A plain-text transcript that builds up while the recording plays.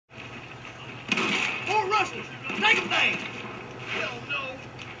monsters! Take them thing! Hell no!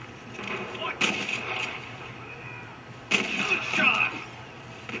 What? Good shot!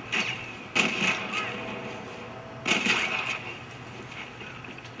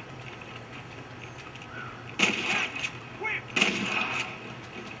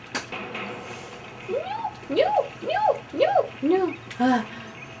 No.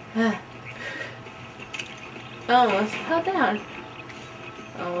 I almost fell down.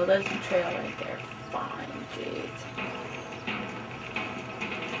 Oh, well, there's a trail right there. Fine, jeez.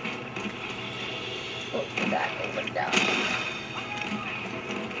 Oh, back over down.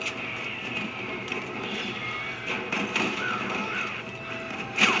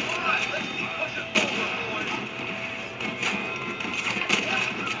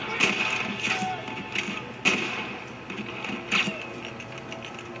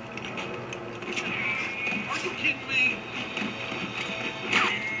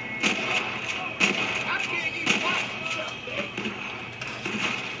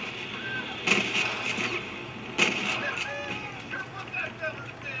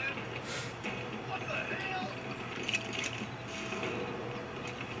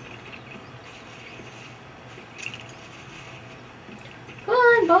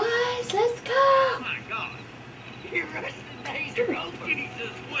 Boys, let's go! Oh my God! You're rushing danger. Those kitties as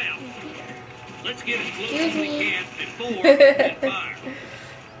well. Let's get as close as we can before we get fire.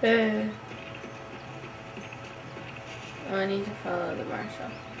 I need to follow the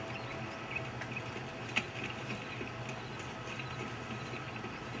marshal.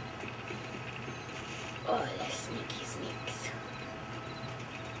 Oh, the sneaky sneaks.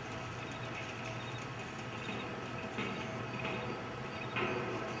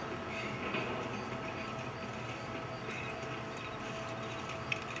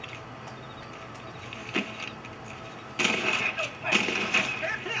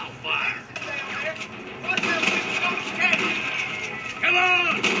 Come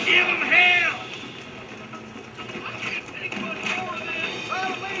on! Give them hell!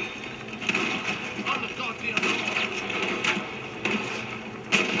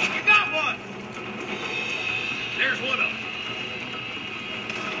 You got one! There's one of them.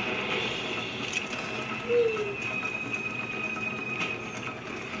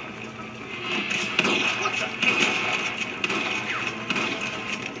 What the?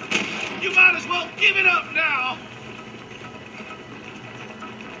 You might as well give it up now!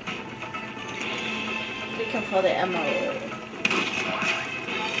 Be careful of the ammo.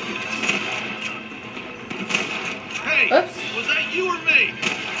 Hey, oops. Was that you or me?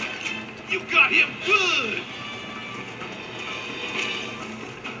 You got him good!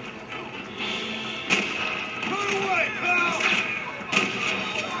 Run away, pal!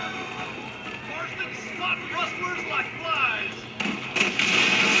 Marston spotting rustlers like flies!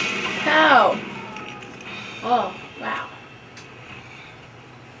 How? Oh, wow.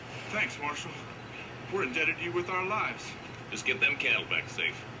 Thanks, Marshal. We're indebted to you with our lives. Just get them cattle back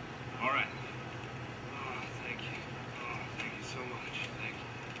safe. All right. Oh, thank you. Oh, thank you so much. Thank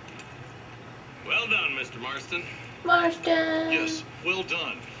you. Well done, Mr. Marston. Marston! Yes, well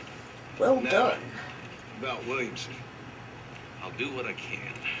done. Well Now, done. about Williamson. I'll do what I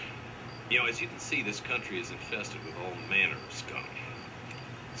can. You know, as you can see, this country is infested with all manner of scum.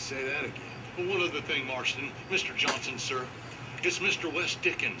 Say that again. Well, one other thing, Marston. Mr. Johnson, sir. It's Mr. Wes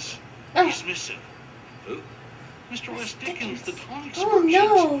Dickens. Oh. He's missing. Who? Mr. Wes Dickens, the tonic Oh, excursions.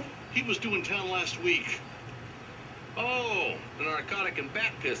 no. He was due in town last week. Oh, the narcotic and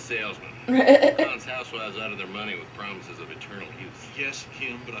bat piss salesman. Cons housewives out of their money with promises of eternal youth. Yes,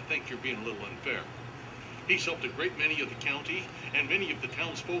 him, but I think you're being a little unfair. He's helped a great many of the county, and many of the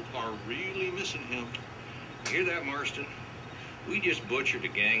townsfolk are really missing him. You hear that, Marston? We just butchered a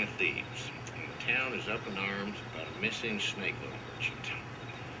gang of thieves, and the town is up in arms about a missing snake oil merchant.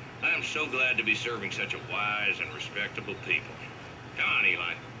 I am so glad to be serving such a wise and respectable people. Come on,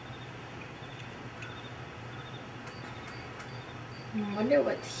 Eli. I wonder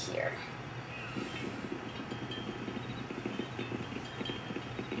what's here.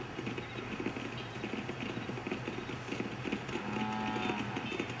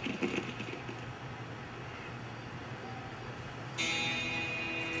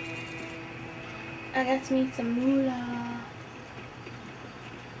 I got to meet some moolah.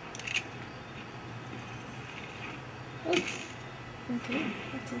 Oops. Okay,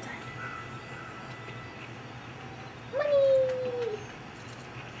 what's inside? Money!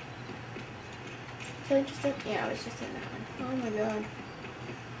 So interested? Yeah, I was just in that one. Oh my god.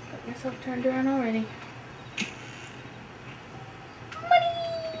 Got myself turned around already.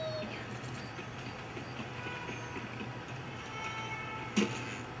 Money!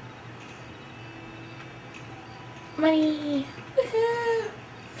 Money! Woohoo!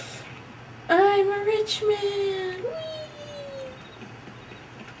 I'm a rich man! Whee!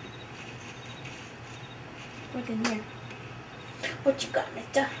 What's in here? What you got,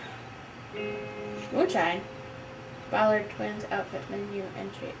 mister? Moonshine. Ballard Twins outfit menu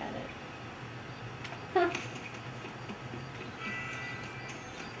entry added. Huh.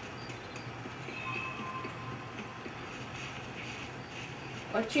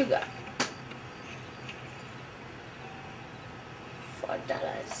 What you got?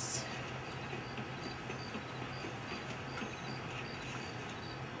 $4.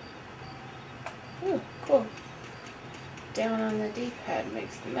 Oh, cool. Down on the D-pad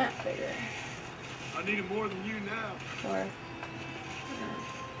makes the map bigger. I need it more than you now. Or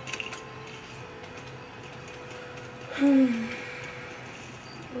ooh.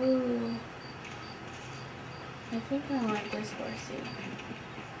 I think I want this horsey.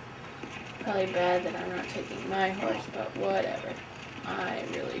 Probably bad that I'm not taking my horse, but whatever. I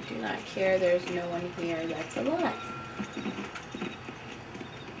really do not care. There's no one here that's alive.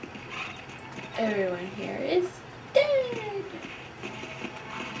 Everyone here is dead.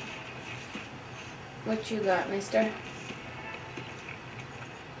 What you got, mister?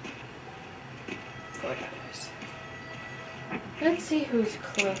 $4. Let's see who's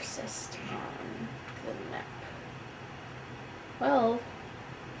closest on the map. Well,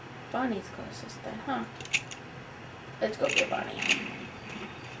 Bonnie's closest then, huh? Let's go get Bonnie.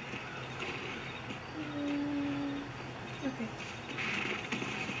 Okay.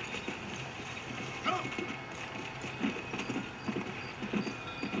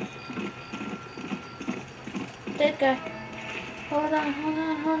 Dead guy. Hold on, hold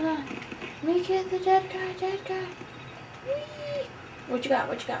on, hold on. Let me get the dead guy, dead guy. Whee! What you got,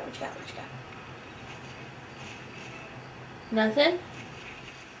 what you got, what you got, what you got? Nothing?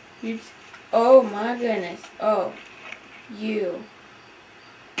 You... Oh my goodness. Oh. You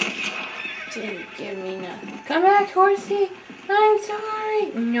didn't give me nothing. Come back, horsey. I'm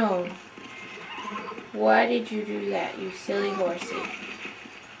sorry. No. Why did you do that, you silly horsey?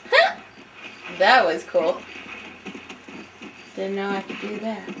 That was cool. Didn't know I could do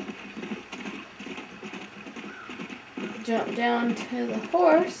that. Jumped down to the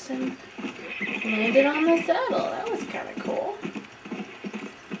horse and landed on the saddle. That was kind of cool.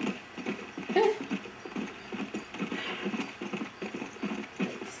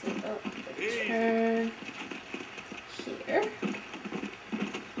 Let's see. Oh, turn here.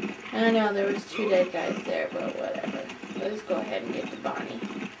 I know there was 2 dead guys there, but whatever. Let's go ahead and get to Bonnie.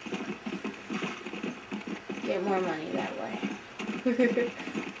 Get more money that way.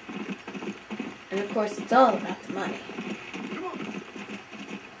 And of course, it's all about the money.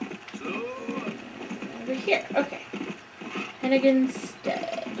 Over here. Okay. Hennigan's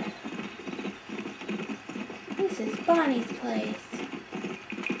Stead. This is Bonnie's place.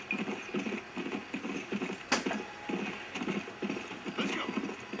 Let's go.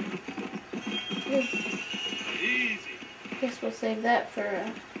 Easy. Guess we'll save that for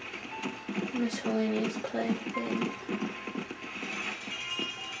a miscellaneous play thing.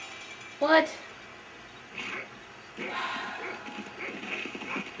 What?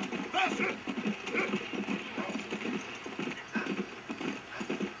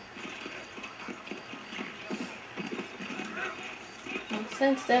 Well,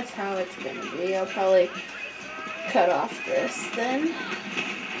 since that's how it's gonna be, I'll probably cut off this then.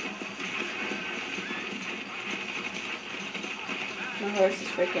 My horse is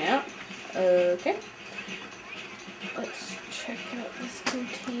freaking out. Okay. Let's check out this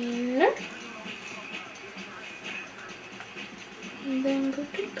container. And then go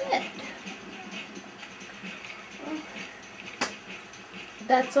to bed. Well,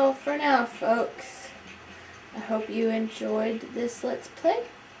 that's all for now, folks. I hope you enjoyed this Let's Play.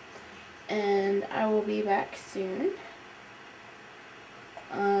 And I will be back soon.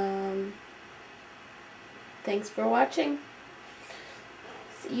 Thanks for watching.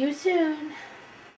 See you soon.